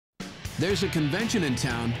There's a convention in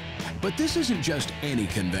town, but this isn't just any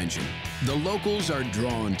convention. The locals are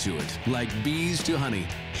drawn to it, like bees to honey.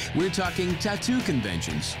 We're talking tattoo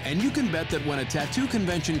conventions, and you can bet that when a tattoo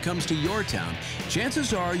convention comes to your town,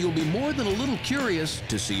 chances are you'll be more than a little curious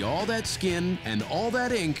to see all that skin and all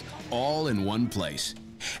that ink all in one place.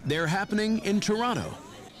 They're happening in Toronto,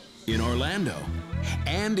 in Orlando,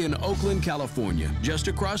 and in Oakland, California, just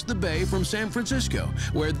across the bay from San Francisco,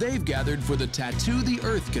 where they've gathered for the Tattoo the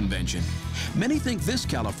Earth convention. Many think this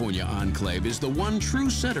California enclave is the one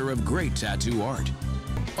true center of great tattoo art.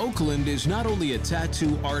 Oakland is not only a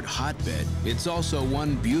tattoo art hotbed, it's also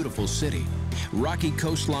one beautiful city. Rocky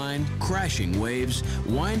coastline, crashing waves,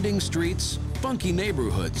 winding streets, funky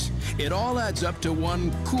neighborhoods. It all adds up to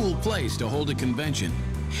one cool place to hold a convention.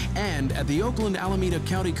 And at the Oakland Alameda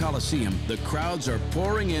County Coliseum, the crowds are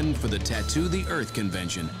pouring in for the Tattoo the Earth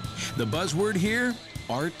convention. The buzzword here?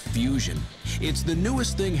 Art fusion. It's the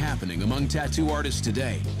newest thing happening among tattoo artists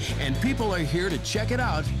today, and people are here to check it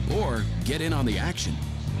out or get in on the action.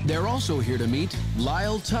 They're also here to meet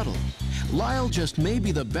Lyle Tuttle. Lyle just may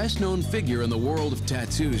be the best-known figure in the world of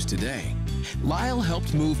tattoos today. Lyle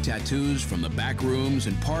helped move tattoos from the back rooms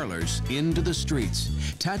and parlors into the streets,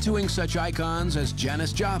 tattooing such icons as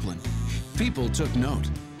Janis Joplin. People took note,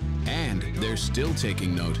 and they're still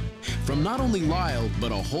taking note, from not only Lyle,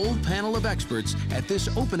 but a whole panel of experts at this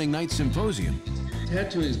opening night symposium.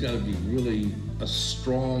 Tattooing's got to be really a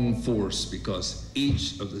strong force because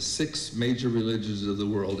each of the 6 major religions of the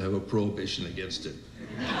world have a prohibition against it.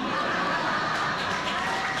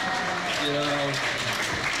 You know.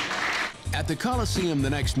 At the Coliseum the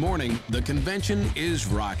next morning, the convention is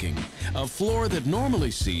rocking. A floor that normally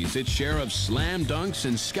sees its share of slam dunks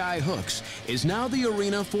and sky hooks is now the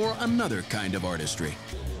arena for another kind of artistry.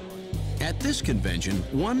 At this convention,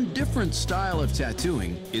 one different style of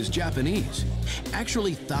tattooing is Japanese.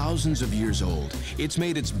 Actually thousands of years old, it's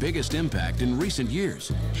made its biggest impact in recent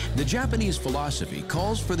years. The Japanese philosophy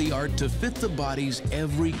calls for the art to fit the body's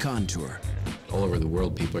every contour. All over the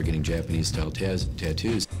world, people are getting Japanese-style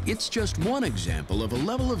tattoos. It's just one example of a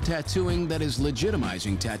level of tattooing that is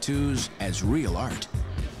legitimizing tattoos as real art.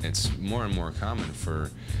 It's more and more common for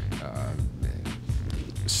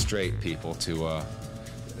straight people to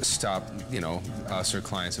stop, us or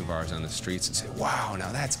clients of ours on the streets and say, wow, now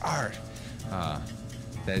that's art.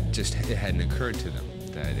 That just, it hadn't occurred to them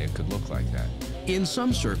that it could look like that. In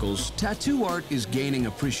some circles, tattoo art is gaining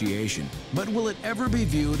appreciation, but will it ever be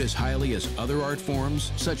viewed as highly as other art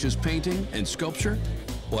forms, such as painting and sculpture?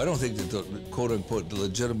 Well, I don't think that the quote-unquote the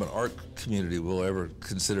legitimate art community will ever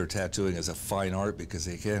consider tattooing as a fine art because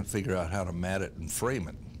they can't figure out how to mat it and frame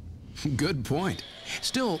it. Good point.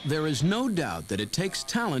 Still, there is no doubt that it takes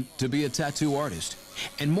talent to be a tattoo artist.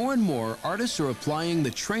 And more artists are applying the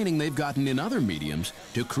training they've gotten in other mediums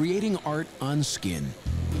to creating art on skin.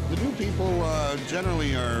 The new people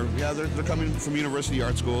generally are, they're coming from university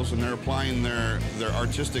art schools and they're applying their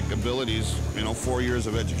artistic abilities, 4 years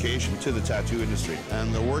of education to the tattoo industry.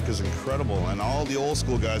 And the work is incredible. And all the old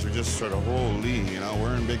school guys are just sort of, holy,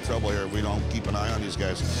 we're in big trouble here if we don't keep an eye on these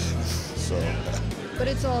guys. So. But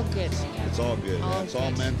it's all good. It's all good. It's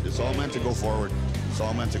all meant to go forward. It's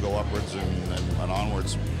all meant to go upwards and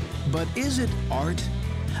onwards. But is it art?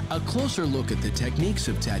 A closer look at the techniques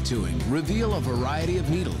of tattooing reveal a variety of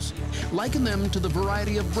needles. Liken them to the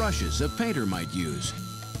variety of brushes a painter might use.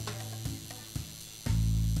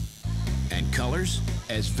 And colors,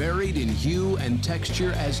 as varied in hue and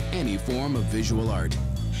texture as any form of visual art.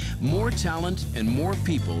 More talent and more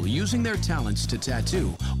people using their talents to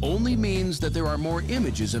tattoo only means that there are more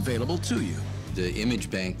images available to you. The image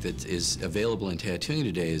bank that is available in tattooing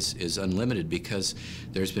today is unlimited because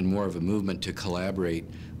there's been more of a movement to collaborate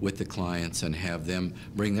with the clients and have them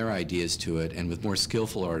bring their ideas to it, and with more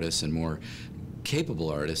skillful artists and more capable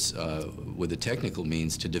artists with the technical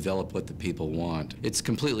means to develop what the people want. It's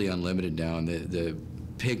completely unlimited now, and the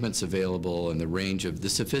pigments available and the range of the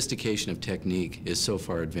sophistication of technique is so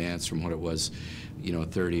far advanced from what it was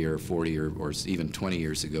 30 or 40 or even 20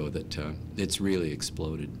 years ago that it's really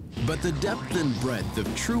exploded. But the depth and breadth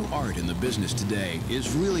of true art in the business today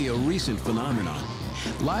is really a recent phenomenon.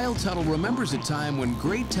 Lyle Tuttle remembers a time when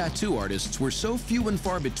great tattoo artists were so few and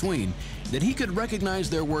far between that he could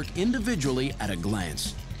recognize their work individually at a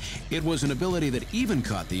glance. It was an ability that even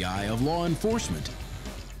caught the eye of law enforcement.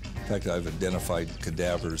 In fact, I've identified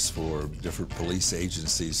cadavers for different police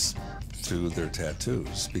agencies through their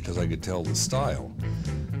tattoos because I could tell the style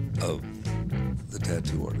of the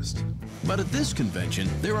tattoo artist. But at this convention,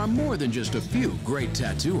 there are more than just a few great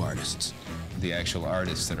tattoo artists. The actual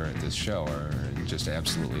artists that are at this show are just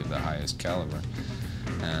absolutely of the highest caliber,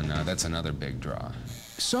 and that's another big draw.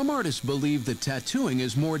 some artists believe that tattooing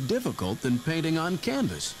is more difficult than painting on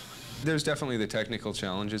canvas. There's definitely the technical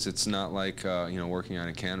challenges. It's not like you know, working on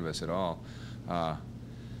a canvas at all.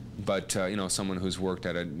 But you know, someone who's worked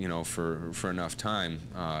at it, you know, for enough time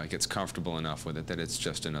gets comfortable enough with it that it's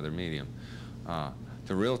just another medium.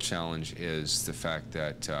 The real challenge is the fact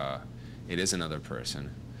that it is another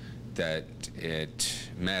person, that it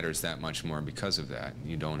matters that much more because of that.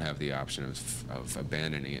 You don't have the option of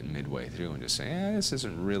abandoning it midway through and just saying, eh, this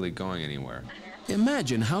isn't really going anywhere.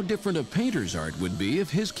 Imagine how different a painter's art would be if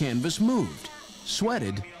his canvas moved,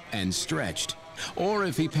 sweated, and stretched, or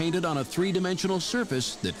if he painted on a three-dimensional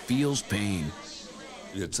surface that feels pain.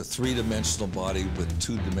 It's a three-dimensional body with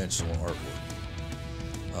two-dimensional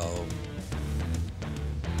artwork.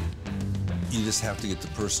 You just have to get the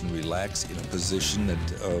person relaxed in a position that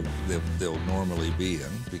they'll normally be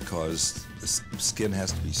in, because the skin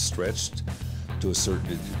has to be stretched to a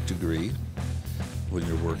certain degree when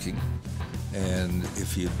you're working. And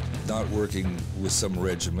if you're not working with some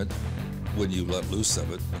regiment, when you let loose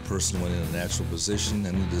of it, the person went in a natural position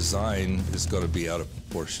and the design is going to be out of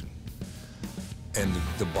proportion. And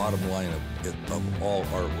the bottom line of all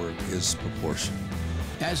artwork is proportion.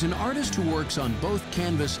 As an artist who works on both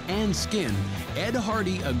canvas and skin, Ed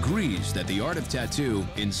Hardy agrees that the art of tattoo,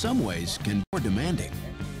 in some ways, can be more demanding.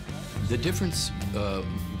 The difference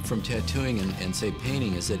from tattooing and say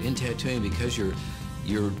painting is that in tattooing, because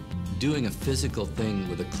you're doing a physical thing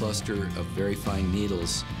with a cluster of very fine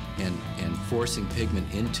needles and forcing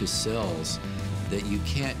pigment into cells, that you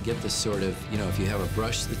can't get the sort of, you know, if you have a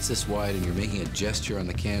brush that's this wide and you're making a gesture on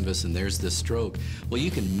the canvas and there's this stroke, well,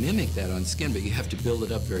 you can mimic that on skin, but you have to build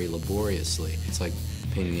it up very laboriously. It's like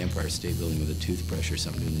painting the Empire State Building with a toothbrush or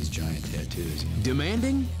something, doing these giant tattoos.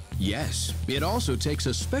 Demanding? Yes. It also takes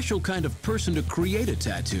a special kind of person to create a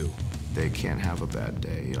tattoo. They can't have a bad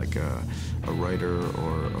day, like a writer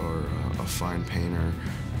or a fine painter,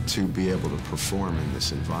 to be able to perform in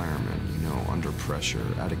this environment, you know, under pressure,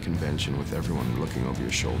 at a convention with everyone looking over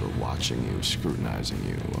your shoulder, watching you, scrutinizing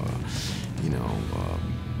you,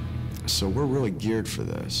 so we're really geared for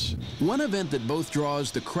this. One event that both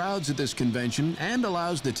draws the crowds at this convention and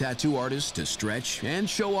allows the tattoo artists to stretch and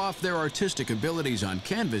show off their artistic abilities on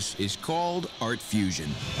canvas is called Art Fusion.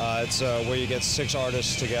 It's where you get 6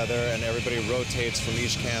 artists together and everybody rotates from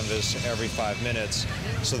each canvas every 5 minutes.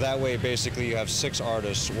 So that way, basically, you have 6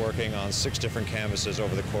 artists working on 6 different canvases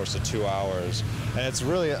over the course of 2 hours. And it's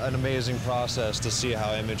really an amazing process to see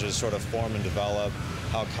how images sort of form and develop,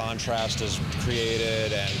 how contrast is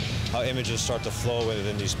created, and how images start to flow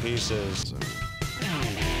within these pieces.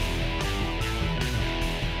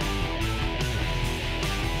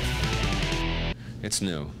 It's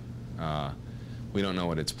new. We don't know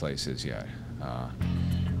what its place is yet.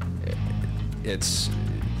 It's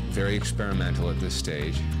very experimental at this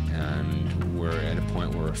stage, and we're at a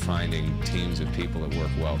point where we're finding teams of people that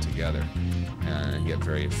work well together and get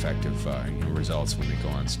very effective results when they go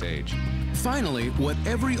on stage. Finally, what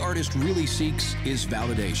every artist really seeks is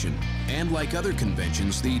validation. And like other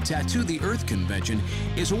conventions, the Tattoo the Earth convention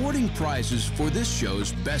is awarding prizes for this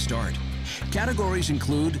show's best art. Categories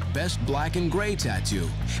include Best Black and Gray Tattoo,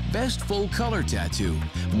 Best Full Color Tattoo,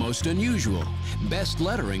 Most Unusual, Best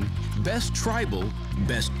Lettering, Best Tribal,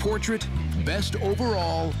 Best Portrait, Best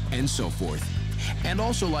Overall, and so forth. And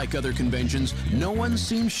also, like other conventions, no one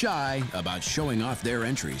seems shy about showing off their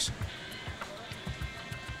entries.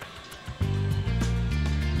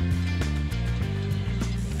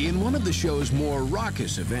 In one of the show's more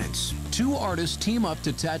raucous events, 2 artists team up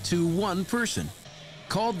to tattoo one person.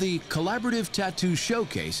 Called the Collaborative Tattoo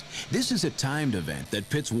Showcase, this is a timed event that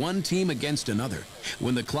pits one team against another.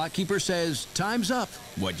 When the clock keeper says, "Time's up,"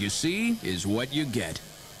 what you see is what you get.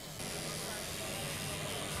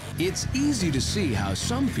 It's easy to see how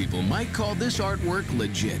some people might call this artwork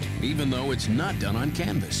legit, even though it's not done on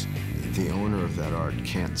canvas. The owner of that art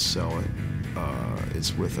can't sell it.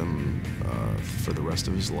 It's with him for the rest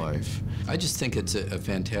of his life. I just think it's a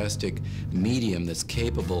fantastic medium that's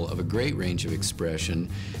capable of a great range of expression,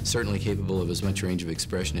 certainly capable of as much range of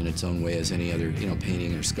expression in its own way as any other, you know,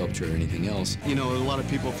 painting or sculpture or anything else. You know, a lot of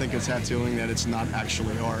people think of tattooing that it's not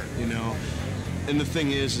actually art, you know. And the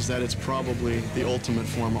thing is that it's probably the ultimate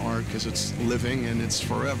form of art because it's living and it's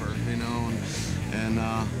forever, you know. And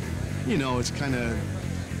you know, it's kind of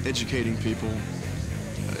educating people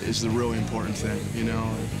is the really important thing, you know.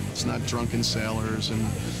 It's not drunken sailors and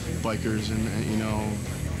bikers and you know,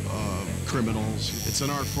 criminals. It's an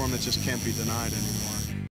art form that just can't be denied anymore.